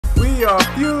We are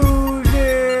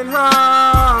Fusionhaa.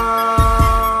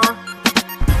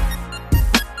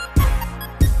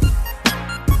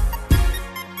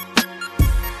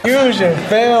 Fusion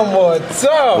fam, what's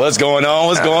up? What's going on?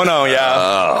 What's going on,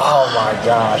 y'all? Oh my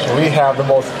gosh, we have the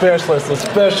most special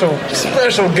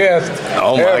guest.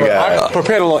 Oh my ever. God! I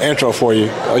prepared a little intro for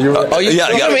you. Are you ready? You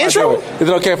got an intro? Is it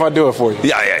okay if I do it for you?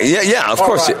 Yeah. Of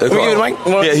course. Right. Will you give me the mic?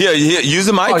 Yeah. Use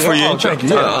the mic for your intro. Thank you.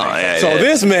 So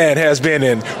this man has been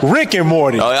in Rick and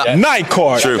Morty, Night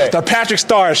Court, the Patrick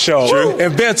Star Show,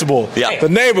 Invincible, The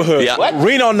Neighborhood,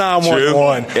 Reno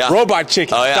 911, Robot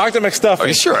Chicken, Dr. McStuffins, Are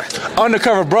you sure?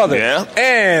 Undercover Brother,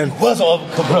 and what's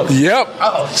Uncle Brother?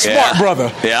 Smart Brother,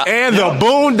 and the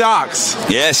Boondocks.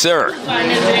 Yes, sir.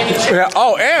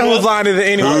 And Whose Line Is It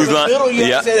Anyway? Whose Line?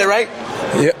 You said that right?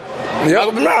 Yep.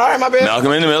 All right, my bad.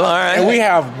 Malcolm in the Middle. All right. And we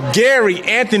have Gary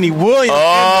Anthony Williams.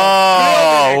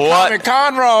 What?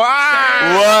 Conroe.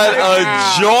 What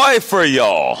a joy for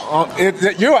y'all.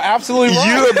 You're absolutely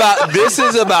right. This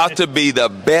is about to be the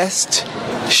best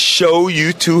show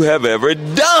you two have ever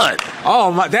done.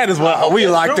 Oh my! That is what we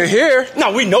like to hear.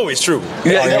 No, we know it's true.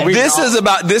 This is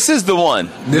the one.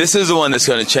 This is the one that's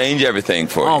going to change everything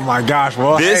for you. Oh my gosh!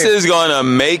 Well, this is going to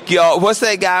make y'all. What's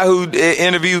that guy who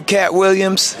interviewed Cat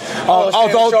Williams? So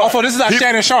this is not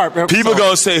Shannon Sharp. People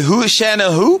going to say, who is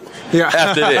Shannon who? Yeah.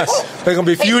 After this. They're going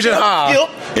to be Fusionhaa.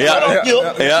 Yeah.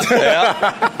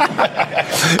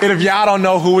 And if y'all don't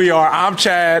know who we are, I'm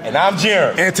Chad. And I'm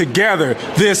Jerry. And together,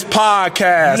 this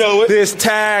podcast, this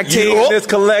tag team, this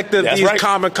collective, these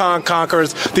Comic-Con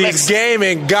conquerors, these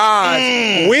gaming gods,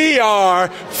 we are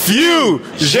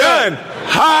Fusionhaa.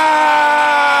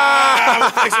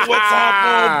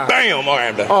 Bam! All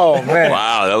right, oh man!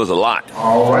 Wow, that was a lot.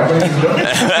 All right.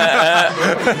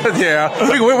 Yeah,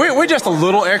 we're just a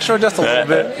little extra, just a little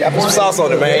bit. Put some sauce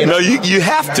on it, man. No, you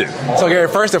have to. So Gary,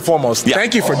 first and foremost,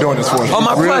 thank you for doing this for us. Oh,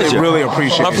 my pleasure. Really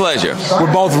appreciate it. My pleasure.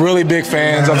 We're both really big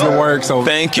fans of your work, so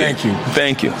thank you.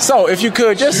 Thank you. So if you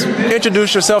could just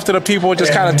introduce yourself to the people,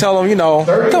 just kind of tell them, tell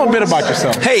them a bit about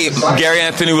yourself. Hey, Gary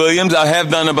Anthony Williams. I have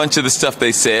done a bunch of the stuff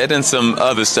they said and some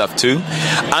other stuff too.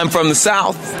 I'm from the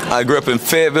South. I grew up in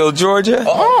Fayetteville, Georgia.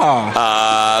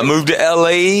 Moved to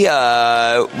LA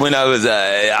when I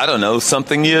was,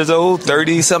 something years old,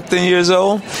 30-something years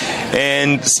old,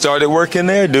 and started working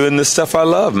there doing the stuff I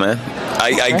love, man.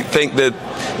 I think that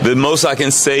the most I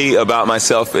can say about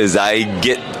myself is I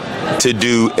get to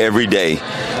do every day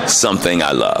something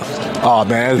I love. Oh,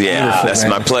 man. That's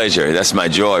my pleasure. That's my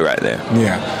joy right there.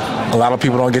 Yeah. A lot of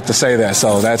people don't get to say that,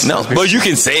 so that's... No, but you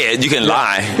can say it. You can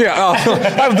lie. Yeah.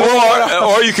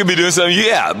 Or you could be doing something,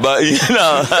 but,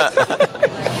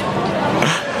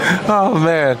 Oh,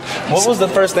 man. What was the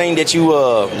first thing that you've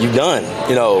done,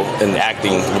 in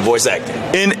acting, voice acting?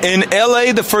 In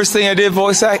LA, the first thing I did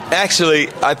actually,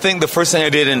 I think the first thing I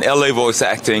did in LA voice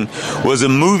acting was a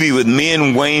movie with me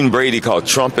and Wayne Brady called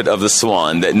Trumpet of the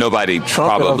Swan that nobody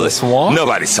saw it.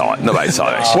 Nobody saw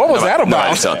that shit. What was that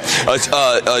about?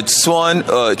 Swan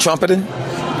trumpeting.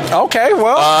 Okay,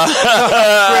 well,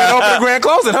 grand opening, grand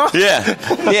closing, huh?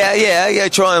 Yeah.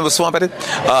 Tron was Swan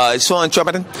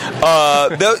trumpeting.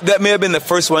 That may have been the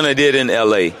first one I did in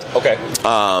LA. Okay.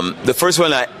 The first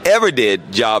one I ever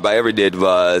did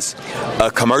was a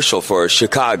commercial for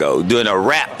Chicago, doing a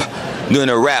rap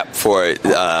for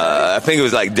I think it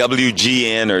was like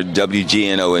WGN or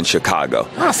WGNO in Chicago.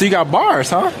 So you got bars,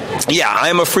 huh? Yeah, I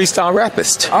am a freestyle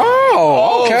rapist.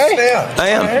 Oh, okay. I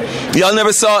am. Right. Y'all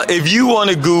never saw, if you want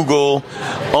to Google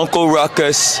Uncle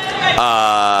Ruckus,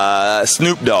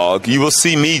 Snoop Dogg, you will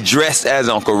see me dressed as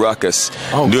Uncle Ruckus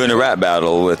doing a rap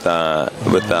battle with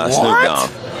Snoop Dogg.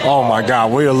 Oh my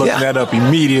God, we're looking that up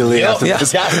immediately after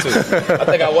this. Got to. I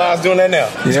think our wives doing that now.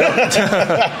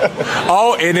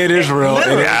 Yeah. And it is real. It's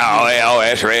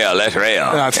real. That's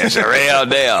real. It's a real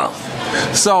deal.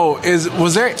 So,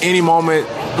 was there any moment,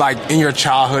 like, in your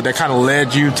childhood that kind of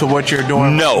led you to what you're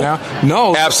doing right now?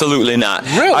 No. Absolutely not.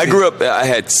 Really? I grew up, I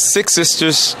had 6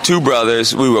 sisters, 2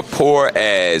 brothers. We were poor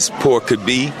as poor could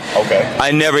be. Okay.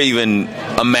 I never even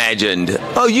imagined,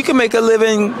 you can make a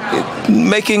living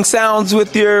making sounds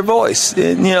with your voice.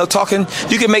 Talking.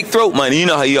 You can make throat money. You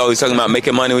know how you always talking about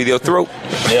making money with your throat?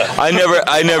 Yeah. I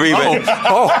never even.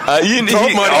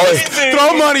 Throat money.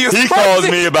 Throat money is He calls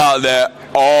me about that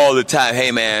all the time.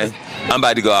 Hey, man, I'm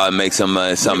about to go out and make some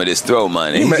of this throw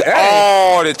money. He's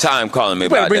all the time calling me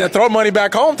about bring that. the throw money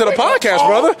back home to the podcast,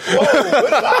 brother.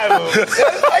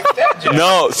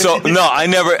 No,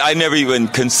 I never even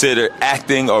considered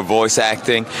acting or voice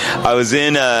acting. I was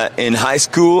in high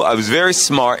school. I was very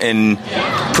smart and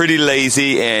pretty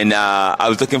lazy, and I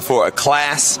was looking for a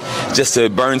class just to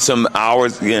burn some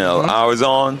hours, hours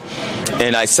on.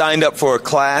 And I signed up for a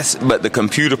class, but the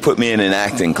computer put me in an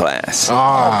acting class.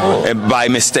 And by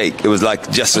mistake. It was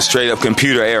like just a straight up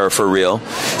computer error for real.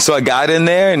 So I got in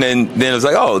there, and then it was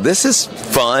like, oh, this is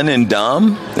fun and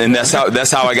dumb. And that's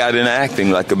how I got into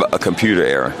acting, like a computer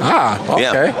error. Okay.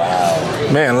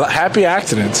 Yeah. Man, happy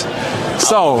accidents.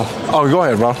 So, go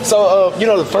ahead, bro. So,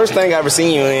 the first thing I ever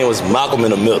seen you in was Malcolm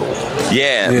in the Middle.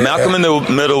 Yeah, Malcolm in the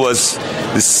Middle was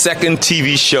the second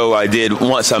TV show I did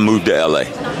once I moved to LA.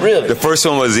 Really? The first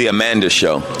one was the Amanda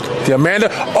Show. The Amanda?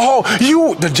 Oh,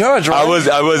 you, the judge, right? I was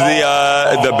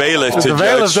the bailiff to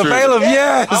Judge The bailiff,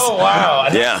 yes. Oh, wow. I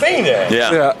didn't see that.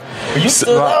 Yeah. You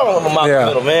stood out on the Malcolm in the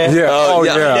Middle, man. Yeah.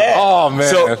 Oh,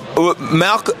 man.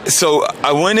 So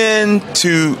I went in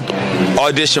to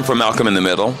audition for Malcolm in the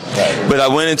Middle, but I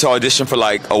went into audition for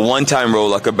like a one-time role,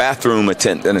 like a bathroom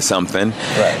attendant or something,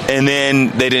 and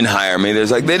then they didn't hire me. There's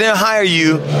like, they didn't hire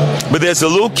you, but there's a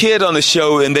little kid on the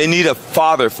show and they need a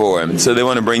father for him, so they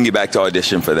want to bring you back to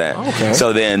audition for that. Okay.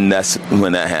 So then that's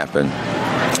when that happened.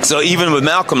 So even with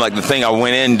Malcolm, like the thing I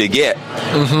went in to get,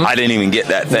 I didn't even get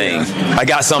that thing. I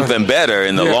got something better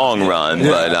in the long run,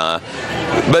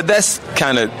 but that's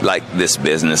kind of like this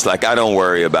business. Like, I don't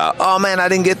worry about, oh man, I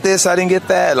didn't get this, I didn't get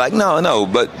that. Like, no,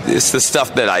 but it's the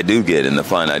stuff that I do get and the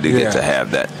fun I do get to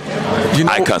have that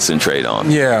I concentrate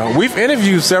on. Yeah, we've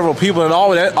interviewed several people, and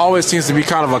that always seems to be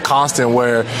kind of a constant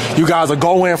where you guys will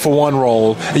go in for one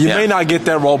role, and you may not get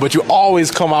that role, but you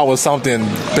always come out with something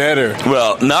better.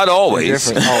 Well, not always.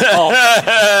 Different.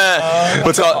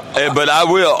 But I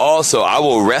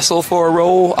will wrestle for a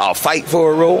role. I'll fight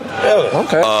for a role.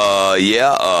 Okay.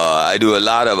 I do a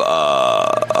lot of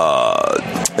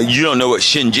you don't know what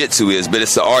shinjitsu is, but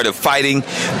it's the art of fighting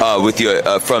with your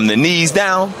from the knees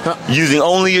down, using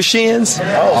only your shins.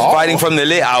 Fighting from the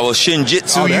leg. I will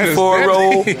shinjitsu you for a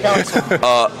role.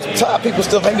 People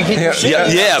still think you hit your shit.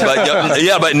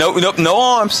 But no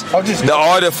arms. The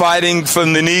art of fighting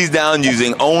from the knees down,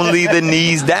 using only the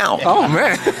knees down. Oh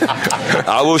man.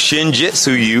 I will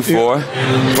shinjitsu you for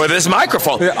this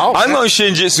microphone. I'm going to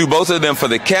shinjitsu both of them for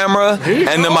the camera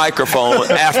and the microphone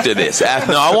after this.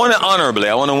 I want it honorably.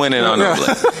 I want to win it honorably.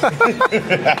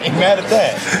 I ain't mad at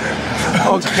that.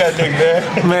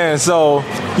 Man, so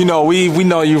we know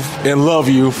you and love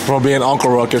you from being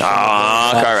Uncle Ruckus. And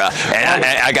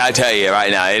I gotta tell you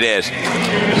right now, it's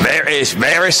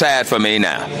very sad for me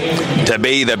now to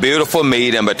be the beautiful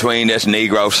meat in between this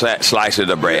Negro slices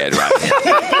of bread right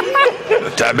now.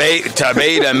 To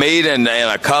be the meat in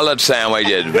a colored sandwich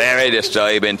is very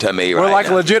disturbing to me right now. We're like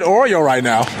legit Oreo right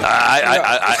now.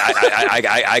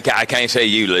 I can't say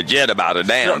you legit about a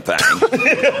damn thing.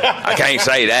 I can't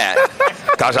say that.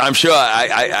 Because I'm sure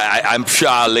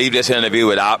I'll leave this interview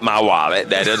without my wallet.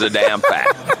 That is a damn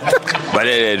fact. But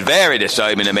it is very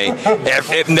disturbing to me.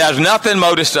 If there's nothing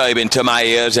more disturbing to my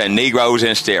ears than Negroes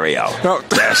in stereo.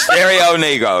 There's stereo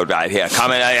Negroes right here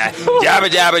coming jabba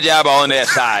jabba jabba on that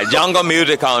side, jungle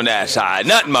music on that side.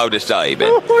 Nothing more disturbing.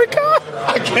 Oh my God!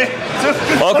 I can't.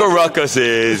 Uncle Ruckus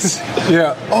is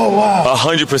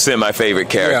 100% my favorite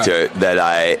character that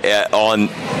I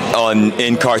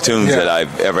in cartoons that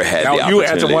I've ever had. Now, you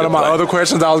answered one of my other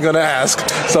questions I was going to ask.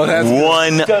 So that's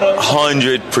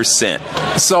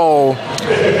 100%. So,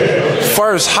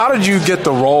 first, how did you get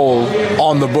the role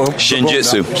on the book?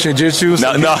 Shinjitsu. Shinjitsu?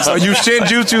 No. So you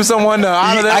Shinjitsu someone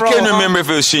out of that I role? can't remember if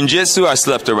it was Shinjitsu. I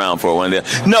slept around for one day.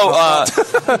 No,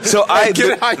 so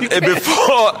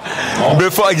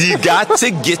before you got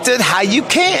to get it how you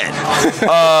can.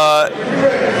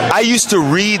 I used to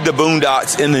read the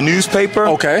Boondocks in the newspaper.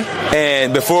 Okay.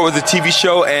 And before it was a TV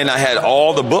show, and I had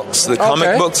all the books, the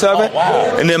comic books of it.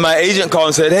 Wow. And then my agent called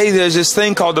and said, "Hey, there's this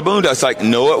thing called the Boondocks." Like,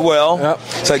 know it well. Yep.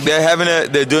 It's like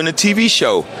they're doing a TV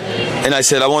show. And I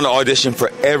said, I want to audition for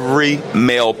every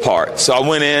male part. So I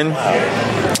went in,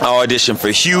 I auditioned for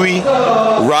Huey,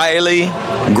 Riley,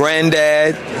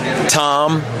 Granddad,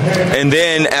 Tom, and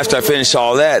then after I finished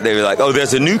all that, they were like, oh,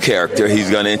 there's a new character he's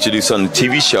going to introduce on the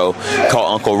TV show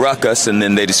called Uncle Ruckus, and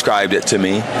then they described it to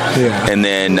me. Yeah. And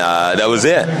then that was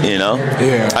it,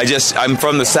 Yeah. I'm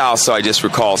from the South, so I just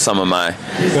recall some of my,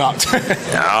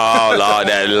 oh, Lord,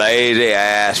 that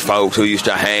lazy-ass folks who used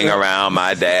to hang around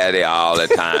my daddy all the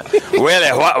time. Willie,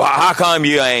 how come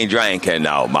you ain't drinking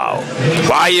no more?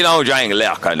 Why you don't drink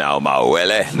liquor no more,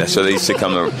 Willie? That's what they used to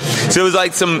come around. So it was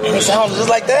like some... It sounds just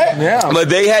like that? Yeah. But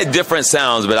they had different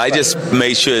sounds, but I just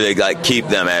made sure they like keep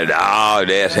them at, oh,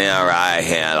 this here, right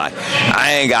here. Like,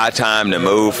 I ain't got time to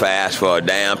move fast for a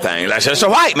damn thing. That's just a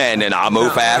white man, then I'll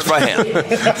move fast for him.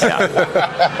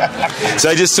 Yeah. So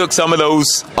I just took some of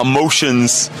those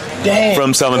emotions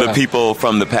from some of the people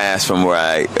from the past, from where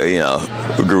I,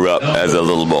 grew up as a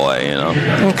little boy,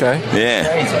 Okay.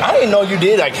 Yeah. I didn't know you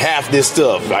did like half this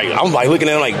stuff. Like, I'm like looking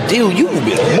at it like, dude, you've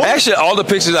been... Actually, all the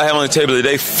pictures I have on the table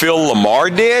today, Phil Lamar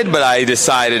did, but I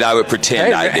decided I would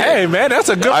pretend I did. Hey, man, that's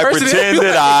a good person. I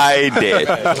pretended I did.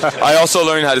 I also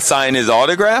learned how to sign his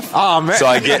autograph. Oh, man. So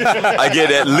I get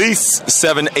at least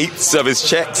 7/8 of his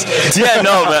checks. Yeah,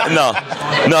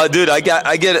 no, dude.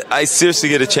 I seriously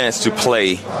get a chance to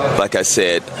play, like I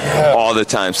said, all the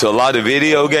time. So a lot of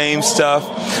video game stuff,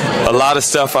 a lot of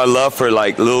stuff I love for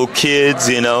like little kids,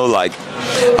 like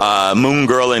Moon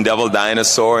Girl and Devil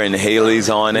Dinosaur, and Haley's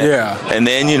on it. Yeah. And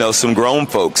then, some grown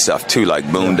folk stuff too, like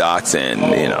Boondocks, and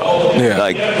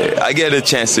like I get a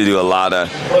chance to do a lot of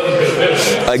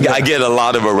I get a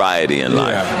lot of variety in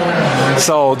life. Yeah.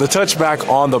 So the touchback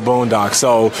on the Boondocks.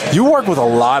 So you work with a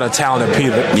lot of talented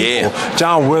people. Yeah.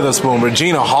 John Witherspoon,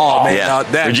 Regina Hall.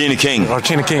 Man, Regina King.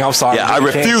 Regina King, I'm sorry. Yeah,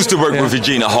 Regina I refuse to work with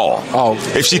Regina Hall. Oh.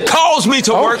 If she calls me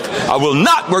to work, I will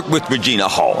not work with Regina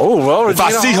Hall. Oh, well, if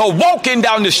I see her walking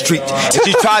down the street and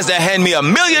she tries to hand me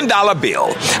 $1 million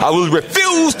bill, I will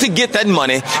refuse to get that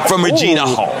money from Regina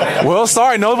Hall. Well,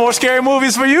 sorry, no more scary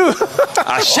movies for you.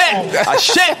 I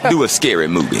shan't do a scary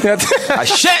movie. I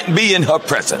shan't be in her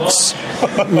presence.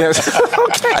 Yes.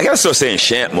 Okay. I gotta start saying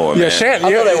shan't more, man. Yeah, shan't.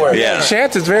 Yeah,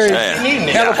 shan't is very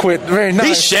eloquent, very nice.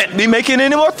 He shan't be making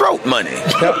any more throat money.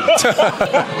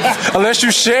 Unless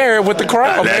you share it with the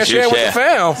crowd, man. Share it with the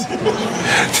fans.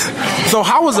 So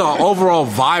how was the overall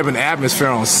vibe and atmosphere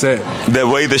on set? The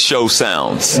way the show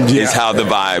sounds is how the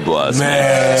vibe was.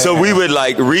 Man. So we would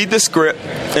like read the script,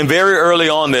 and very early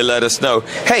on they let us know,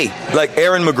 hey, like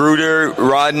Aaron Magruder,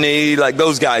 Rodney, like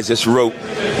those guys just wrote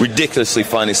ridiculously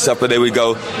funny stuff, but they would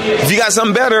go, if you got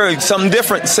something better or something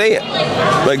different, say it.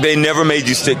 Like they never made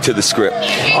you stick to the script.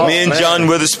 Me and John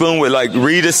Witherspoon would like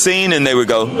read a scene and they would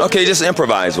go, okay, just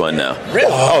improvise one now. Really?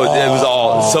 Oh, it was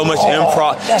all so much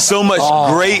improv, so much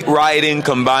great writing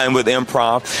combined with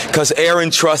improv, because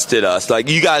Aaron trusted us. Like,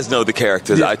 you guys know the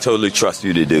characters. I totally trust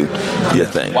you to do your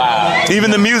thing. Wow.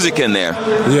 Even the music in there.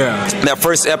 Yeah. That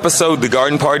first episode, the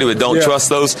garden party with Don't Trust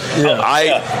Those.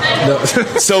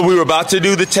 So we were about to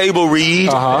do the table read,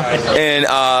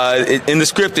 and in the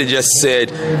script it just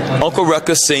said, Uncle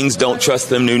Ruckus sings Don't Trust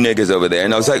Them New Niggas over there.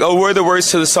 And I was like, oh, where are the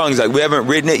words to the song? He's like, we haven't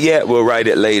written it yet. We'll write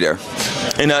it later.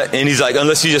 And he's like,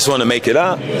 unless you just want to make it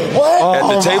up. What?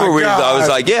 At the table read, I was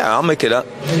like, yeah, I'll make it up.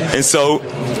 And so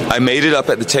I made it up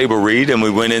at the table read, and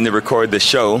we went in to record the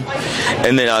show.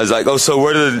 And then I was like, oh, so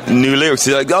what are the new lyrics?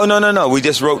 He's like, oh, no. We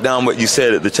just wrote down what you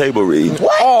said at the table read.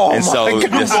 What? Oh, and so you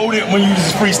wrote it when you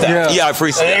just freestyle. Yeah, I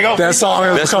freestyle. There you go. That's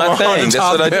my thing. That's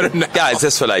what I do. Guys,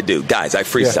 that's what I do. Guys, I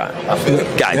freestyle.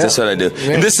 Guys, that's what I do.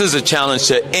 And this is a challenge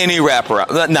to any rapper.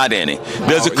 Not any.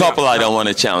 There's a couple I don't want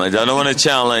to challenge. I don't want to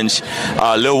challenge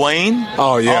Lil Wayne.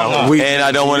 Oh, yeah. And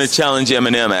I don't want to challenge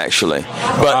Eminem, actually.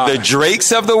 But the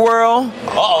Drakes of the world,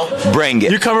 bring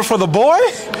it. You coming for the boy?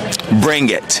 Bring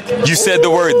it. You said the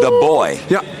word, the boy.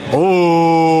 Yeah.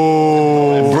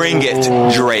 Oh. Bring it,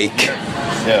 Drake.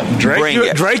 Yeah.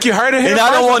 Drake, you heard it here. And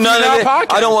I don't want none of this.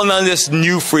 I don't want none of this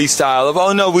new freestyle of,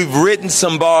 oh no, we've written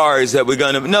some bars that we're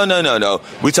gonna. No.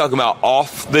 We're talking about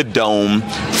off the dome,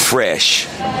 fresh.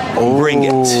 Bring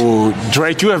it.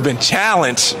 Drake, you have been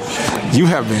challenged. You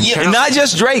have been challenged. And not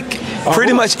just Drake.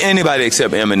 Pretty much anybody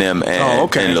except Eminem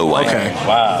and Lil Wayne. Okay.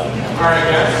 Wow.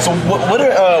 So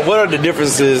what are the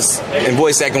differences in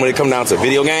voice acting when it comes down to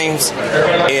video games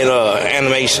and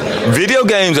animation? Video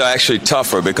games are actually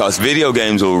tougher because video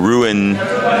games will ruin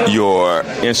your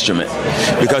instrument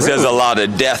because there's a lot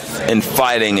of death and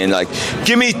fighting and like,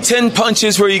 give me 10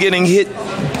 punches where you're getting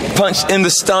punched in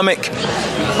the stomach.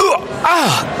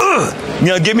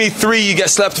 Give me 3, you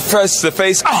get slapped across the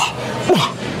face.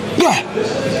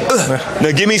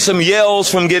 Now give me some yells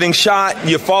from getting shot,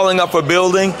 you're falling up a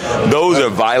building. Those are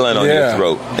violent on your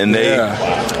throat. And they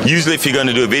usually, if you're going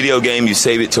to do a video game, you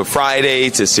save it till Friday.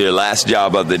 It's your last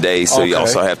job of the day, so you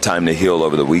also have time to heal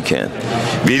over the weekend.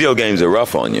 Video games are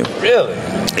rough on you. Really?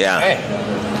 Yeah.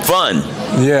 Man. Fun.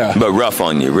 Yeah. But rough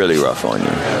on you, really rough on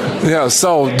you. Yeah,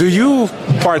 so do you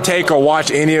partake or watch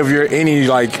any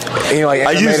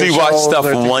I usually watch stuff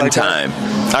one time.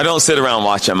 I don't sit around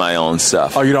watching my own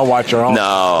stuff. Oh, you don't watch your own?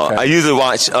 No. Okay. I usually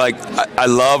watch, like, I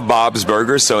love Bob's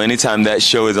Burgers, so anytime that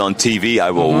show is on TV,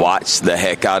 I will watch the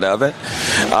heck out of it.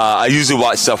 I usually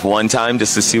watch stuff one time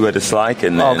just to see what it's like,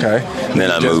 and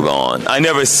then I move on. I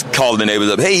never call the neighbors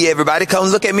up, hey, everybody, come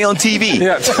look at me on TV.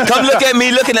 Yeah. Come look at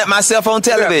me looking at myself on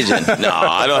television. No,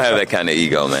 I don't have that kind of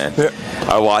ego, man. Yeah.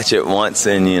 I watch it once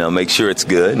and, make sure it's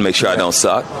good, make sure I don't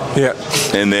suck. Yeah.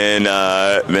 And then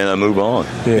I move on.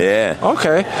 Yeah.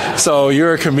 Okay. So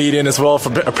you're a comedian as well,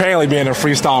 for apparently being a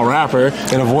freestyle rapper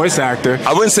and a voice actor.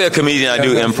 I wouldn't say a comedian. I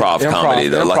do improv comedy,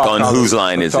 though. Like on comedy. Whose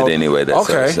Line Is It Anyway? That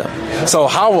sort of stuff. So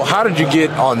how did you get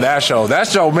on that show? That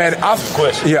show, man,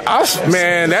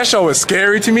 that show is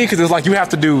scary to me because it's like you have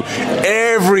to do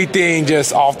everything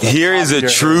just off the Here is the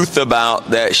truth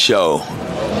about that show.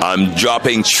 I'm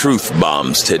dropping truth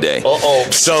bombs today.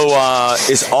 So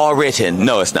it's all written.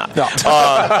 No, it's not. No.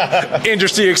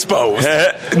 Industry exposed.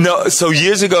 No. So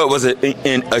years ago, it was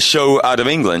a show out of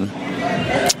England.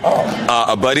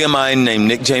 A buddy of mine named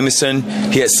Nick Jameson,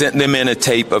 he had sent them in a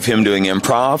tape of him doing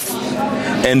improv.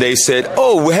 And they said,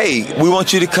 oh, hey, we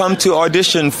want you to come to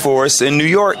audition for us in New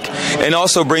York and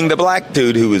also bring the black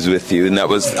dude who was with you. And I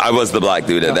was the black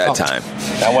dude at that time.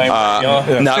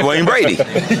 Not Wayne Brady.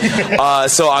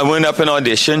 So I went up and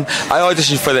auditioned. I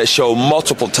auditioned for that show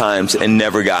multiple times and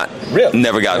never got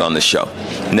on the show.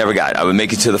 Never got. I would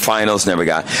make it to the finals, never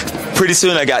got. Pretty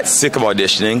soon I got sick of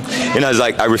auditioning, and I was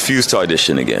like, I refuse to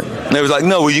audition again. And they was like,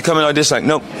 no, will you come and audition? Like,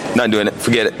 nope, not doing it.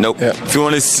 Forget it. Nope. Yeah. If you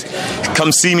want to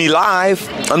come see me live,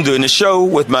 I'm doing a show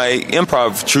with my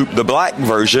improv troupe, the black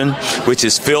version, which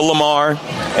is Phil Lamar,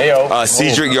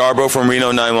 Cedric Yarbrough from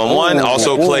Reno 911,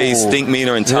 also plays Stink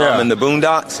Meaner and Tom in the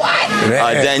Boondocks,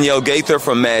 Danielle Gaither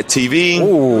from Mad TV.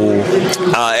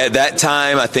 At that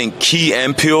time, I think Key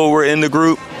and Peele were in the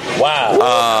group. Wow.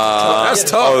 That's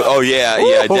tough.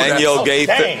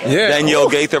 Danielle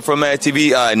Gaither from Mad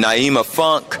TV, Naima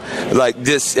Funk, like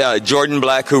this, Jordan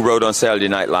Black, who wrote on Saturday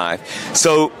Night Live.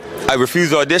 So I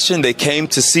refused to audition. They came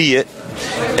to see it.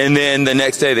 And then the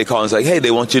next day they called and was like, hey,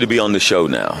 they want you to be on the show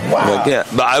now. Wow. Like, yeah.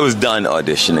 But I was done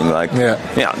auditioning. Like,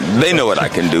 they know what I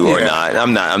can do or not.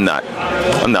 I'm not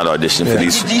auditioning for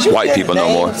these white people no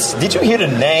more. Did you hear the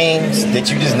names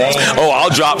that you just named? Oh, I'll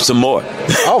drop some more. That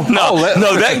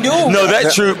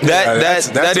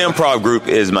improv group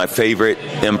is my favorite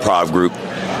improv group.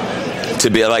 To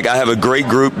be like, I have a great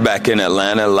group back in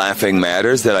Atlanta, Laughing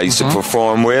Matters, that I used to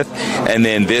perform with, and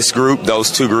then this group, those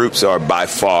two groups are by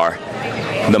far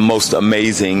the most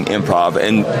amazing improv.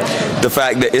 And the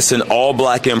fact that it's an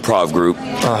all-black improv group,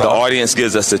 the audience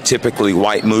gives us a typically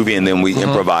white movie, and then we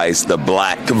improvise the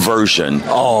black version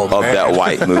of that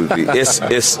white movie.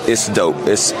 It's dope.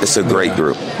 It's a great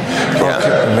group.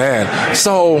 Okay, man.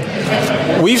 So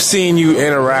we've seen you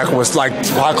interact with, like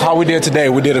how we did today.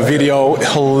 We did a video,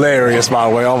 hilarious, by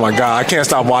the way. Oh my God, I can't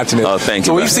stop watching it. Oh, thank you.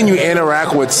 So we've seen you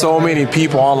interact with so many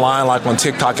people online, like on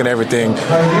TikTok and everything.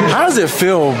 How does it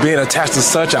feel being attached to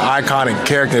such an iconic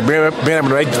character, being able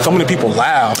to make so many people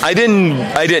laugh? I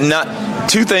did not.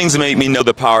 Two things made me know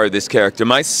the power of this character.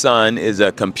 My son is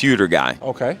a computer guy.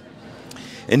 Okay.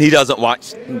 And he doesn't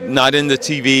watch, not in the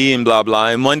TV and blah, blah.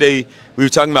 And one day we were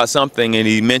talking about something and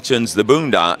he mentions the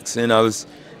Boondocks, and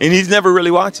he's never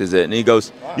really watches it. And he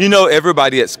goes,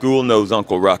 everybody at school knows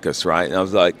Uncle Ruckus, right? And I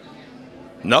was like,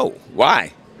 no,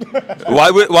 why? Why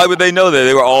would they know that?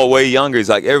 They were all way younger. He's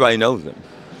like, everybody knows them.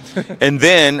 And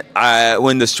then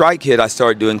when the strike hit, I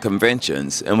started doing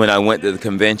conventions. And when I went to the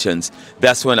conventions,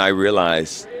 that's when I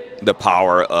realized the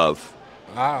power of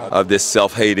this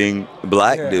self-hating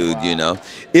black dude,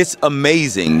 It's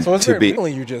amazing so it's to be.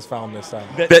 Recently you just found this out.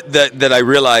 That I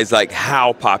realized, like,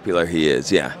 how popular he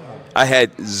is, I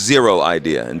had zero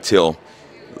idea until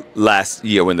last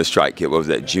year when the strike hit. What was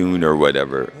that, June or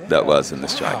whatever that was when the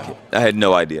strike hit? I had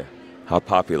no idea how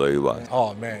popular he was.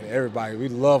 Oh, man, everybody, we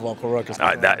love Uncle Ruckus.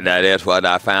 That is what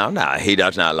I found out. He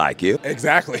does not like you.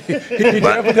 Exactly. He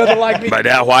definitely doesn't like me. But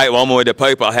that white woman with the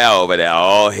purple hair over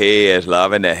there, he is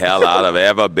loving the hell out of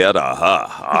every bit of her.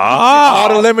 All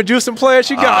the lemon juice and players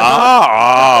she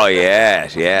got.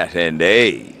 Yes,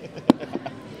 indeed.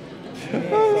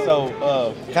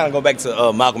 So, kind of go back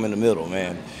to Malcolm in the Middle,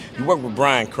 man. You worked with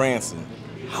Bryan Cranston.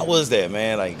 How was that,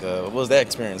 man? Like, what was that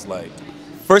experience like?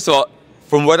 First of all,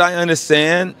 from what I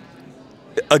understand,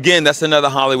 again, that's another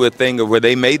Hollywood thing of where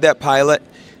they made that pilot,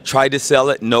 tried to sell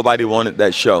it, nobody wanted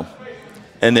that show.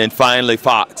 And then finally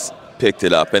Fox picked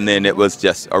it up, and then it was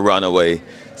just a runaway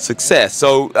success.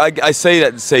 So I say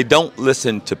that to say, don't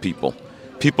listen to people.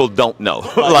 People don't know.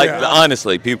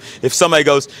 Honestly, people, if somebody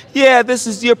goes, this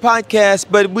is your podcast,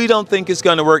 but we don't think it's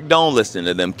going to work, don't listen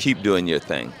to them. Keep doing your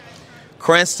thing.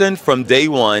 Cranston, from day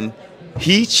one,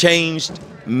 he changed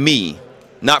me,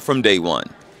 not from day one,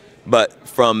 but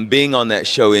from being on that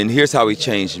show. And here's how he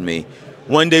changed me.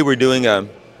 One day we're doing an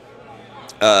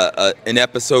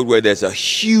episode where there's a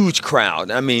huge crowd.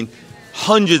 I mean,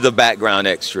 hundreds of background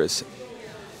extras.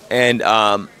 And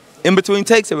in between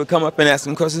takes, they would come up and ask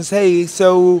him questions. Hey,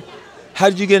 so how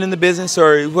did you get in the business?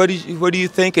 Or what do you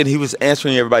think? And he was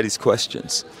answering everybody's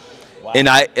questions. Wow. And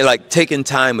I like taking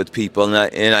time with people.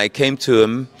 And I came to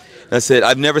him and I said,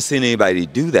 I've never seen anybody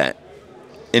do that.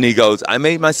 And he goes, I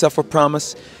made myself a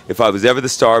promise. If I was ever the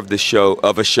star of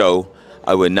a show,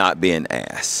 I would not be an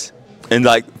ass. And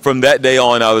like from that day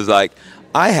on, I was like,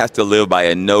 I have to live by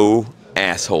a no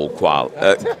asshole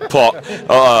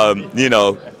you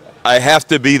know, I have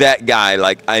to be that guy.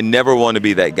 Like, I never want to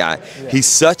be that guy. Yeah. He's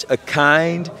such a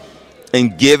kind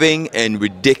and giving and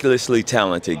ridiculously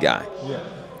talented guy. Yeah.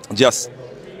 Just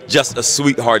a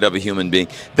sweetheart of a human being.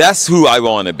 That's who I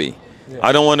want to be. Yeah.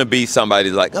 I don't want to be somebody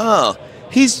like, oh,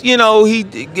 he's, you know,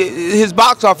 his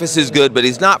box office is good, but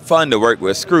he's not fun to work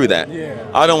with. Screw that. Yeah.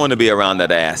 I don't want to be around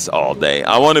that ass all day.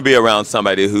 I want to be around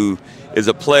somebody who is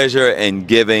a pleasure and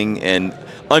giving and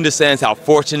understands how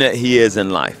fortunate he is in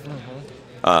life.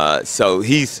 So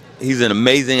he's an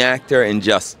amazing actor, and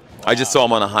I just saw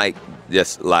him on a hike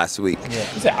just last week.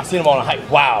 Yeah. I seen him on a hike.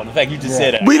 Wow, the fact you just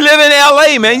said that. We live in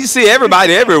L.A., man. You see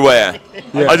everybody everywhere.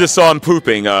 Yeah. I just saw him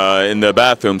pooping in the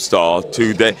bathroom stall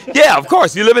today. Yeah, of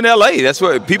course. You live in L.A. That's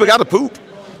where people got to poop.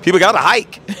 People got to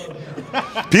hike.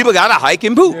 People got to hike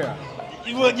and poop.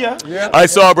 Yeah. I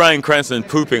saw Bryan Cranston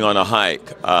pooping on a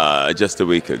hike just a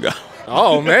week ago.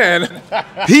 Oh man,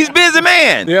 he's a busy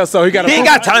man. Yeah, so he ain't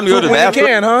got time to go to the bathroom.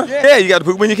 When you can, huh? Yeah, you got to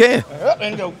poop when you can.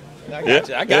 And go.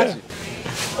 I got you.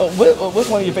 What's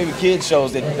one of your favorite kids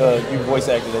shows that you voice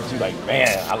acted that you like? Man,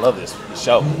 I love this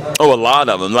show. Oh, a lot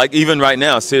of them. Like even right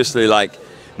now, seriously, like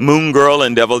Moon Girl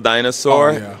and Devil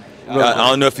Dinosaur. Oh, yeah. I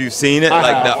don't know if you've seen it.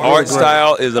 Like the art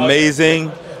style is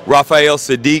amazing. Raphael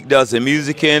Sadiq does the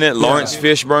music in it. Lawrence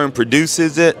Fishburne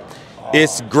produces it.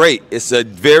 It's great. It's a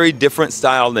very different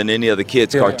style than any other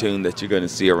kids cartoon that you're going to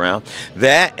see around.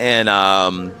 That and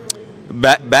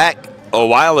back a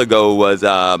while ago was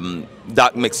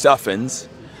Doc McStuffins.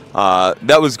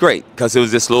 That was great because it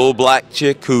was this little black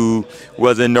chick who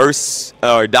was a nurse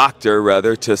or doctor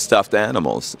rather to stuffed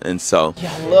animals, and so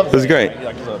I love it was great.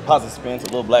 Like it's a positive spin to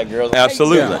little black girls.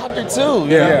 Absolutely. Hey, doctor too.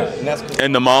 Yeah.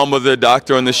 And the mom was a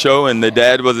doctor on the show, and the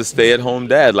dad was a stay-at-home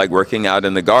dad, like working out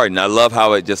in the garden. I love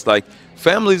how it just like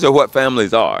families are what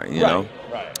families are, you know.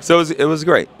 Right. So it was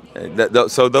great.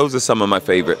 So those are some of my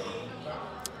favorite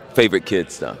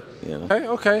kid stuff. You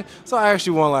know? Okay. So I asked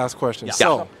you one last question. Yeah.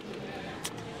 So.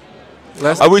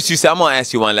 I wish you said, I'm going to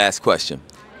ask you one last question.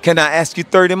 Can I ask you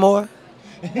 30 more?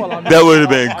 That would have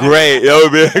been great. That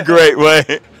would be a great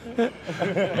way.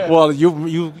 Well,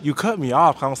 you cut me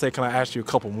off. I'm going to say, can I ask you a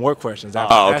couple more questions?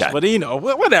 Okay. But, you know,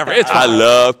 whatever. It's I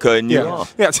love cutting you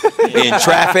off. Yeah. In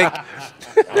traffic,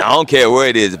 I don't care where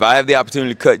it is. If I have the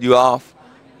opportunity to cut you off,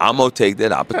 I'm going to take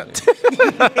that opportunity.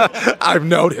 I've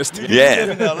noticed. Yeah. You live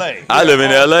in L.A. I live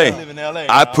in L.A. I live in L.A.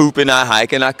 I poop and I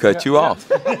hike and I cut you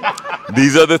off.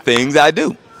 These are the things I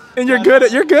do. And you're good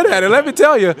at it. Let me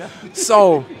tell you.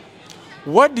 So,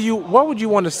 what would you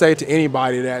want to say to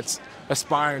anybody that's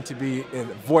aspiring to be a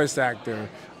voice actor,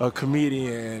 a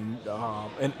comedian,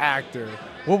 an actor?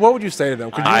 What would you say to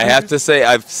them? I have to say,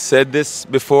 I've said this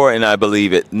before and I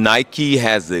believe it. Nike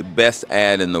has the best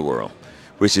ad in the world,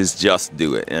 which is just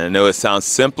do it. And I know it sounds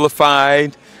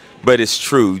simplified, but it's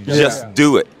true. Just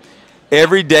do it.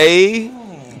 Every day,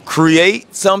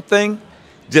 create something.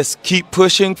 Just keep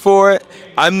pushing for it.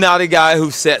 I'm not a guy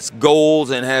who sets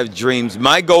goals and have dreams.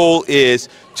 My goal is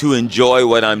to enjoy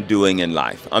what I'm doing in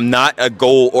life. I'm not a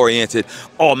goal-oriented,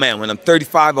 oh man, when I'm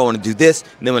 35, I want to do this,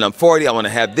 and then when I'm 40, I want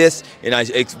to have this, and I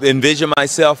envision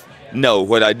myself. No,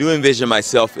 what I do envision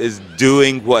myself is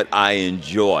doing what I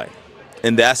enjoy.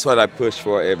 And that's what I push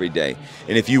for every day.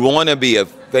 And if you want to be a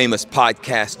famous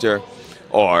podcaster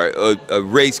or a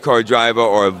race car driver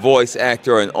or a voice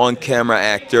actor or an on-camera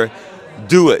actor,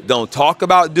 do it. Don't talk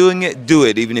about doing it. Do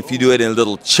it. Even if you do it in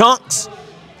little chunks,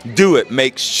 do it.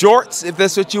 Make shorts if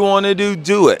that's what you want to do.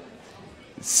 Do it.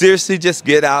 Seriously, just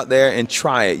get out there and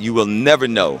try it. You will never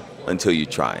know until you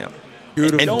try them.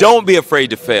 Beautiful. And don't be afraid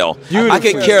to fail. Beautiful. I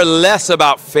could care less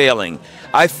about failing.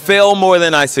 I fail more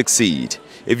than I succeed.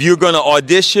 If you're going to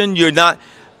audition, you're not.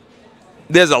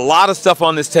 There's a lot of stuff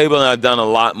on this table, and I've done a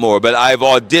lot more, but I've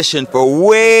auditioned for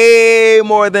way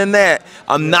more than that.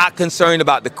 I'm not concerned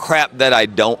about the crap that I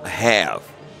don't have.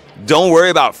 Don't worry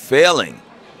about failing.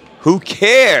 Who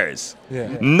cares?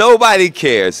 Yeah. Nobody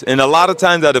cares. And a lot of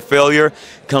times out of failure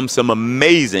comes some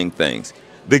amazing things.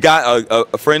 The guy,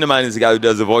 a friend of mine is the guy who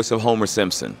does the voice of Homer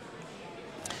Simpson.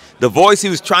 The voice he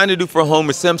was trying to do for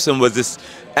Homer Simpson was this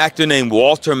actor named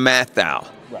Walter Matthau.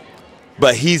 Right.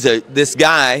 But this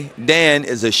guy, Dan,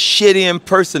 is a shitty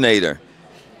impersonator.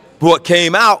 What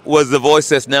came out was the voice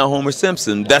that's now Homer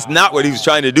Simpson. That's not what he was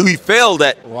trying to do. He failed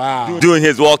at doing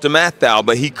his Walter Matthau,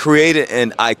 but he created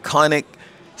an iconic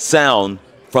sound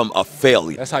from a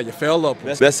failure. That's how you fail up.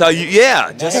 That's how you,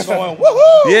 yeah. Just going,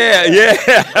 woohoo!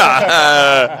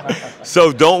 Yeah.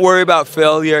 So don't worry about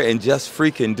failure and just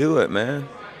freaking do it, man.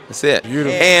 That's it.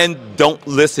 Beautiful. And don't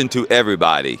listen to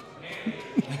everybody.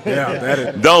 Yeah, that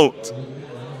is. Don't.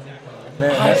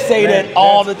 Man, I say that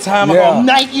all the time. I'm gonna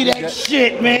Nike that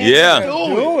shit, man. Yeah.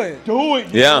 Do it. Do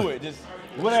it. Yeah. Do it. Just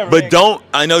whatever. But don't,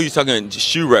 I know you're talking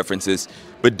shoe references,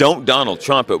 but don't Donald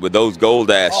Trump it with those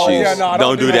gold ass shoes. Yeah, no,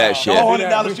 don't do that shit.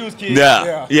 $100 shoes, kids.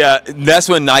 Yeah. That's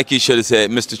when Nike should have said,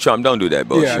 Mr. Trump, don't do that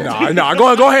bullshit. Yeah, no.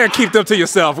 Go ahead and keep them to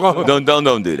yourself.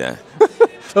 Don't do that.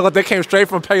 Look like they came straight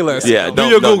from Payless. Yeah, do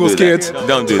your Googles, do kids.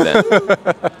 Don't do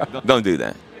that. Don't do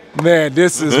that. Man,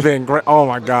 this has been great. Oh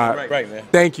my God. Right, man.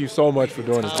 Thank you so much for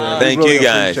doing this, man. Thank We really you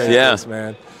guys. appreciate Yeah. this,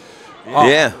 man. Oh,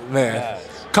 man.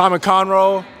 Common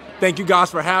Conroe, thank you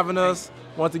guys for having us.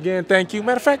 Once again, thank you.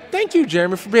 Matter of fact, thank you,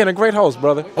 Jeremy, for being a great host,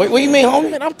 brother. What do you mean,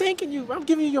 homie? Man, I'm thanking you. I'm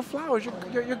giving you your flowers.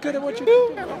 You're good at what you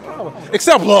do. No problem.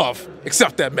 Accept love.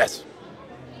 Accept that mess.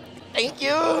 Thank you.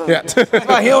 Yeah.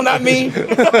 Him, not me.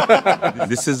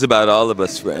 This is about all of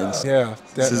us, friends. Yeah.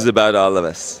 This is about all of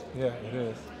us. Yeah, it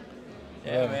is.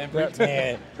 Yeah,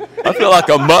 man. I feel like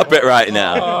a Muppet right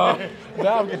now.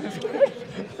 Now I'm getting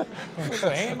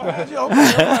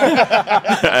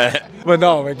But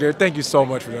no, man, Gary, thank you so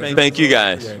much for that. Thank you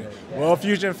guys. Well,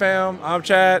 Fusion fam, I'm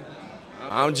Chad.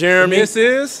 I'm Jeremy. This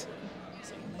is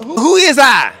Who is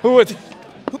I? who is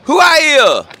Who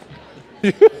I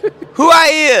is? Who I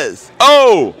is?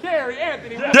 Oh, Gary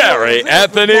Anthony. Gary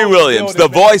Anthony Williams, the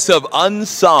voice of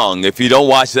Unsung. If you don't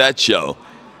watch that show,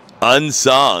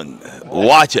 Unsung,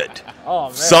 watch it. Oh,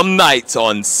 man. Some nights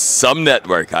on some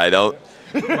network. I don't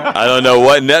know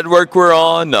what network we're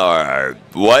on or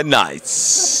what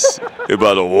nights,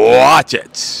 but watch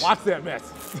it. Watch that mess.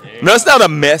 No, it's not a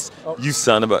mess. You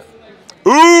son of a.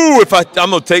 Ooh, I'm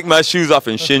gonna take my shoes off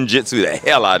and shinjitsu the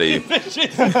hell out of you.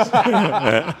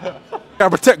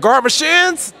 Gotta protect garbage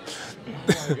shins.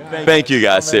 Thank you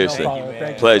guys, seriously.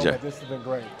 Thank you. Pleasure. This has been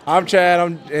great. I'm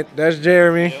Chad. That's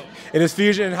Jeremy. And it's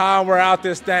Fusionhaa. We're out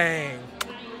this thing.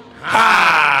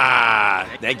 Ah!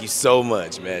 Thank you so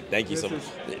much, man. Thank you so much.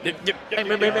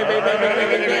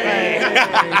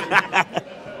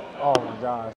 Oh my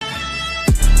God.